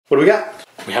What do we got?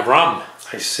 We have rum.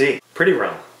 I see. Pretty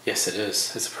rum. Yes, it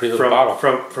is. It's a pretty little bottle.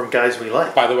 From guys we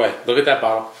like. By the way, look at that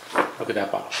bottle. Look at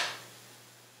that bottle.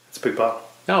 It's a big bottle.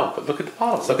 No, but look at the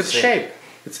bottle. Look at the shape.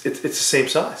 It's the same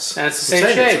size. And it's the same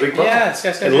shape. It's a big bottle. Yes.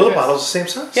 And the little bottle's the same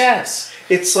size. Yes.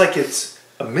 It's like it's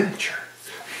a miniature.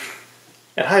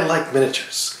 And I like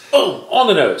miniatures. Oh, on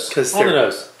the nose. On the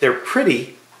nose. They're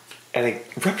pretty and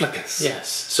replicas. Yes.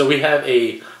 So we have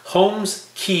a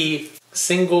Holmes Cay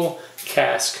single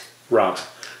cask rum.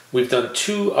 We've done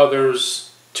two other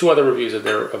reviews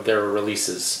of their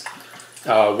releases.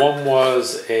 One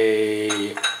was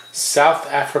a South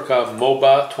Africa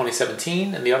MOBA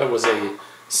 2017, and the other was a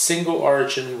single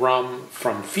origin rum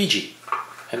from Fiji.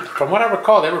 And from what I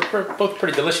recall, they were both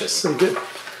pretty delicious. Pretty good.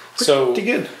 Pretty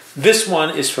good. This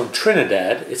one is from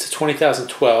Trinidad. It's a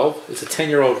 2012. It's a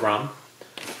 10-year-old rum.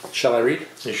 Shall I read?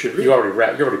 You should read. You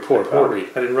already poured.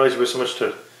 I didn't realize there was so much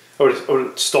to. I would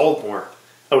have stalled more.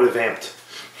 I would have vamped.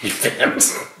 You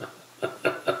vamped.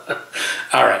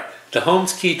 All right. The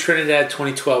Holmes Cay Trinidad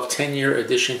 2012 10-year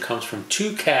edition comes from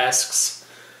 2 casks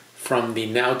from the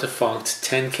now defunct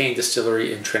 10 Cane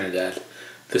Distillery in Trinidad.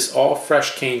 This all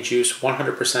fresh cane juice,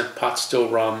 100% pot still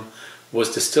rum,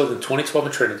 was distilled in 2012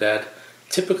 in Trinidad,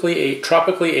 tropically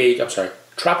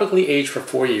aged for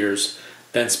 4 years,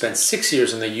 then spent 6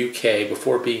 years in the UK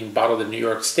before being bottled in New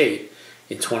York State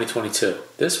in 2022.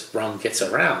 This rum gets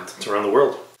around. It's around the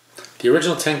world. The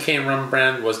original 10 Cane rum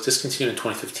brand was discontinued in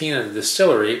 2015, and the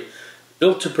distillery,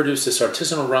 built to produce this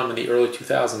artisanal rum in the early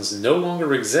 2000s, no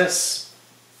longer exists.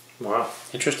 Wow.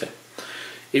 Interesting.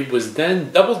 It was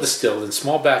then double distilled in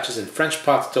small batches in French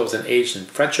pot stills and aged in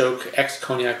French oak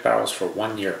ex-cognac barrels for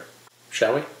 1 year.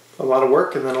 Shall we? A lot of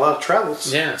work and then a lot of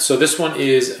travels. Yeah, so this one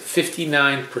is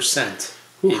 59%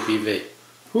 ABV.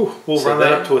 We'll run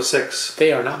that up to a 6.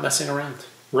 They are not messing around.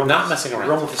 Not messing around.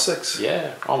 Rum with a 6.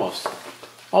 Yeah, almost.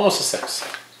 Almost a 6.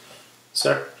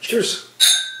 Sir? Cheers.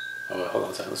 Oh, wait, hold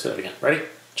on a second. Let's do that again. Ready?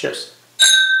 Cheers.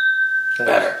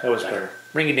 That was better.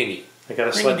 Ringy dingy. I got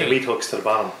to slide the meat hooks to the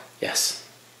bottom. Yes.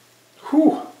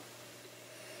 Whew.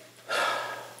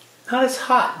 Not as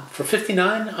hot. For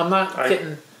 59, I'm not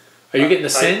getting... Are you getting the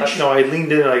singe? No, I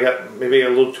leaned in and I got maybe a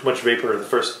little too much vapor the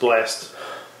first blast.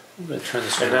 I'm going to turn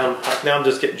this and around. now I'm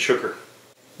just getting sugar.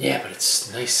 Yeah, but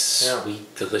it's nice,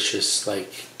 sweet, delicious,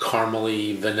 like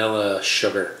caramely vanilla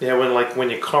sugar. Yeah, when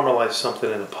you caramelize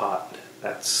something in a pot,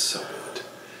 that's so good.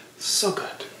 So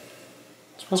good.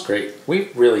 It smells great.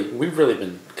 We've really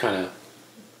been kind of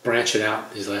branching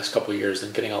out these last couple of years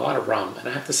and getting a lot of rum. And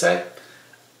I have to say,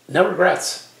 no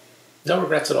regrets. No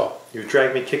regrets at all. You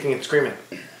dragged me kicking and screaming.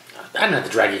 I don't have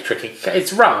to drag you tricking.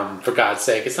 It's rum, for God's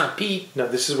sake. It's not peat. No,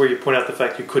 this is where you point out the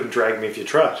fact you couldn't drag me if you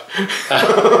tried.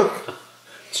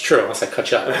 It's true, unless I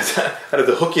cut you up. I'd have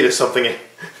to hook you to something. It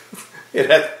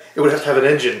would have to have an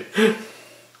engine.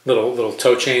 Little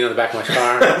tow chain on the back of my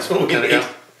car. That's what we need. I got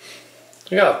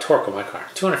a lot of torque on my car.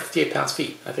 258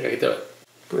 pounds-feet. I think I could do it.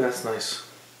 But that's nice.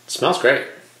 It smells great.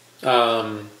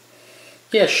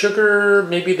 Yeah, sugar.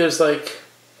 Maybe there's like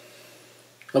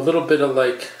a little bit of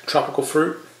like tropical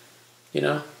fruit. You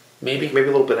know, maybe a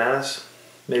little bananas.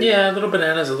 Maybe. Yeah, a little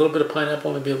bananas, a little bit of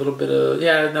pineapple, maybe a little bit of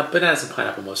bananas and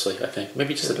pineapple mostly. I think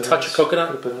maybe just a touch of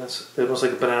coconut. Bananas. It looks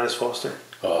like a bananas Foster.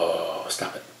 Oh,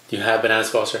 stop it! Do you have bananas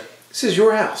Foster? This is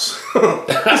your house.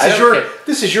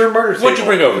 This is your murder table. What'd you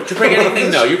bring over? Did you bring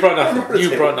anything? No, you brought nothing.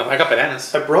 You brought nothing. I got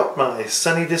bananas. I brought my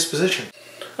sunny disposition.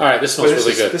 All right, this smells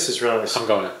really good. This is really nice. I'm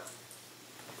going in.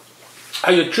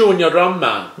 Are you chewing your rum,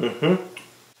 man?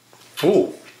 Mm-hmm.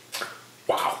 Ooh,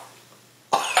 wow.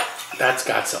 That's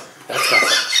got some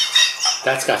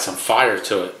fire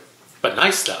to it, but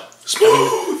nice though. Smooth.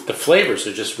 I mean, the flavors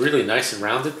are just really nice and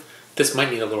rounded. This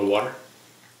might need a little water.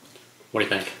 What do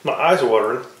you think? My eyes are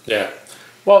watering. Yeah.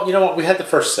 Well, you know what? We had the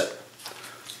first sip.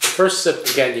 First sip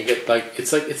again, you get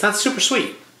it's not super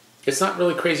sweet. It's not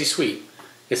really crazy sweet.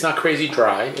 It's not crazy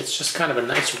dry. It's just kind of a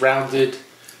nice rounded,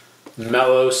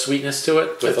 mellow sweetness to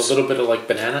it with a little bit of like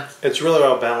banana. It's really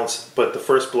well balanced, but the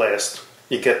first blast,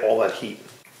 you get all that heat.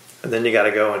 And then you got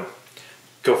to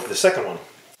go for the second one.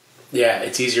 Yeah,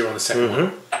 it's easier on the second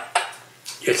one.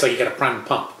 It's like you got to prime and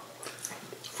pump.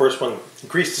 First one,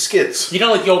 grease the skids. You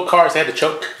know, like the old cars, they had the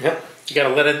choke. Yep. You got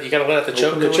to let out the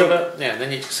choke a little bit. Yeah, and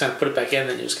then you just kind of put it back in,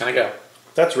 and you just kind of go.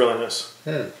 That's really nice.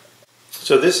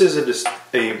 So this is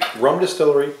a rum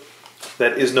distillery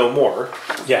that is no more.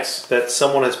 Yes. That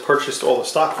someone has purchased all the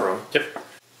stock from. Yep.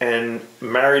 And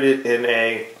married it in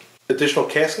a additional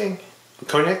casking.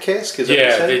 Cognac cask? Is that what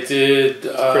you said? They did... for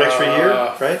an extra year,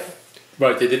 right?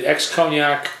 Right, they did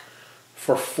ex-cognac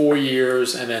for 4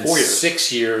 years and then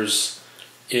 6 years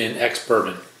in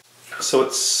ex-bourbon. So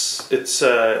it's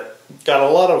got a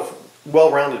lot of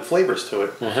well-rounded flavors to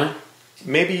it. Mm-hmm.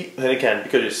 Maybe, and again,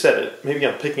 because you said it, maybe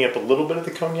I'm picking up a little bit of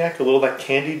the cognac, a little of that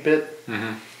candied bit,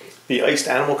 the iced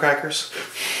animal crackers.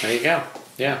 There you go.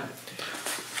 Yeah.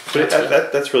 But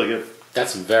that's really good.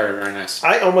 That's very, very nice.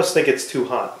 I almost think it's too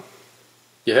hot.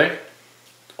 You think?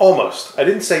 Almost. I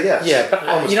didn't say yes. Yeah,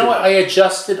 but you know what? I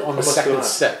adjusted on the second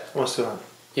sip. Almost too hot.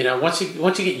 You know, once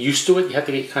you get used to it, you have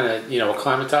to get kind of,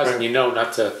 acclimatized, right. And you know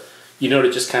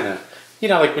to just kind of,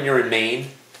 like when you're in Maine,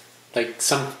 like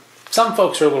some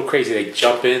folks are a little crazy. They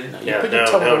jump in. You put your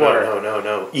toe in the water.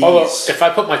 No. Ease. Although, if I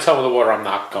put my toe in the water, I'm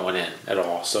not going in at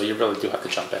all. So you really do have to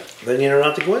jump in. Then you don't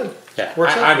have to go in. Yeah,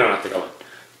 I don't have to go in.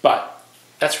 But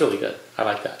that's really good. I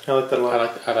like that. I like that a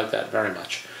lot. I like that very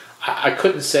much. I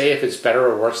couldn't say if it's better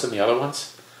or worse than the other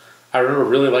ones. I remember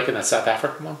really liking that South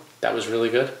African one. That was really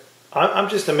good. I'm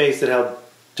just amazed at how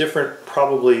different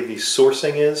probably the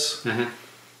sourcing is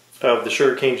of the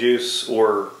sugarcane juice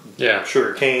or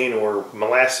sugarcane or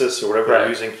molasses or whatever they're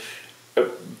using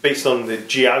based on the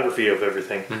geography of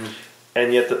everything.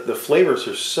 And yet the flavors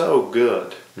are so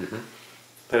good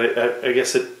that I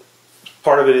guess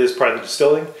part of it is probably the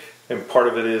distilling and part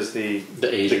of it is the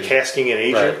casking and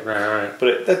aging. Right.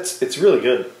 But it's really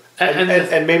good.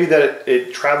 And maybe that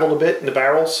it traveled a bit in the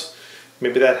barrels.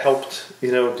 Maybe that helped,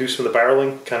 do some of the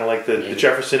barreling, kind of like the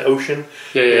Jefferson Ocean.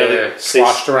 They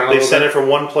sloshed around. They sent it from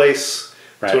one place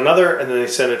to another, and then they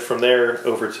sent it from there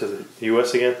over to the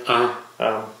U.S. again.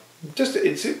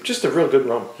 It's just a real good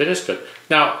rum. It is good.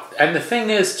 Now, and the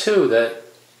thing is too that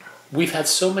we've had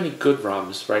so many good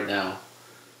rums right now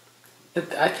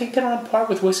that I think they're on par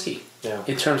with whiskey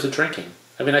in terms of drinking.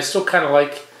 I mean, I still kind of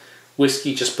like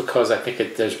whiskey just because I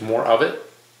think there's more of it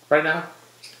right now.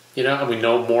 And we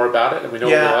know more about it, and we know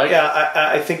what we like. Yeah,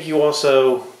 I think you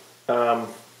also...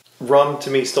 rum, to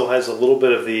me, still has a little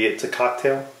bit of it's a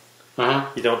cocktail.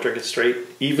 You don't drink it straight.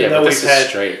 Even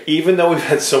though we've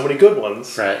had so many good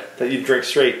ones that you drink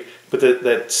straight. But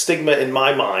that stigma in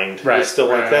my mind is still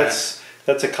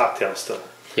that's a cocktail still.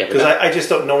 Yeah, because I just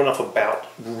don't know enough about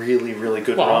really, really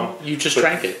good rum. You just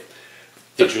drank it.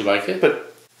 Did you like it?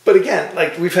 But again,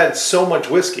 like we've had so much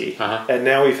whiskey, and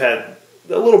now we've had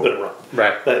a little bit of rum.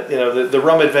 Right. That the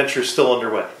rum adventure is still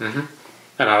underway.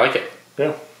 And I like it.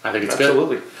 Yeah. I think it's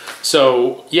absolutely good.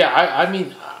 So I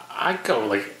mean I go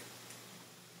like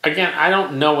again, I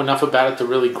don't know enough about it to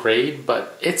really grade,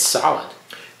 but it's solid.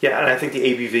 Yeah, and I think the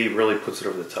ABV really puts it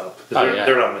over the top.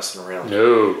 They're not messing around.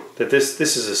 No. That this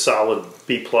is a solid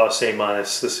B+, A-.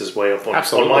 This is way up on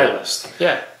my list.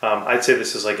 Yeah. I'd say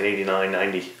this is like an 89,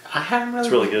 90. I haven't really...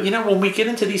 It's really good. When we get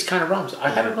into these kind of rums, I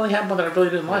haven't really had one that I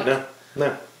really didn't like.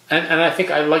 No. And I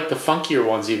think I like the funkier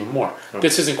ones even more.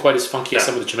 This isn't quite as funky as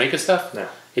some of the Jamaica stuff. No.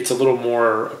 It's a little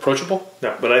more approachable.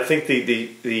 No, but I think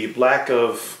the lack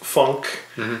of funk,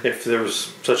 if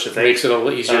there's such a thing, makes it a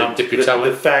little easier to dip your toe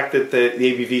in. The fact that the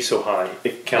ABV is so high,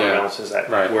 it counterbalances that.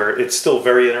 Right. Where it's still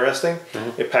very interesting.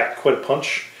 It packed quite a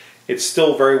punch. It's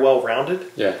still very well rounded.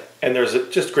 Yeah. And there's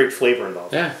just great flavor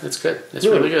involved. Yeah, it's good. It's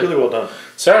really good. Really well done.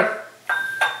 Sir,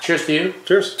 cheers to you.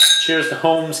 Cheers. Cheers to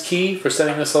Holmes Cay for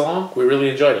sending this along. We really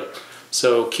enjoyed it.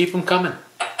 So keep them coming.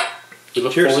 We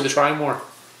look forward to trying more.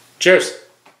 Cheers.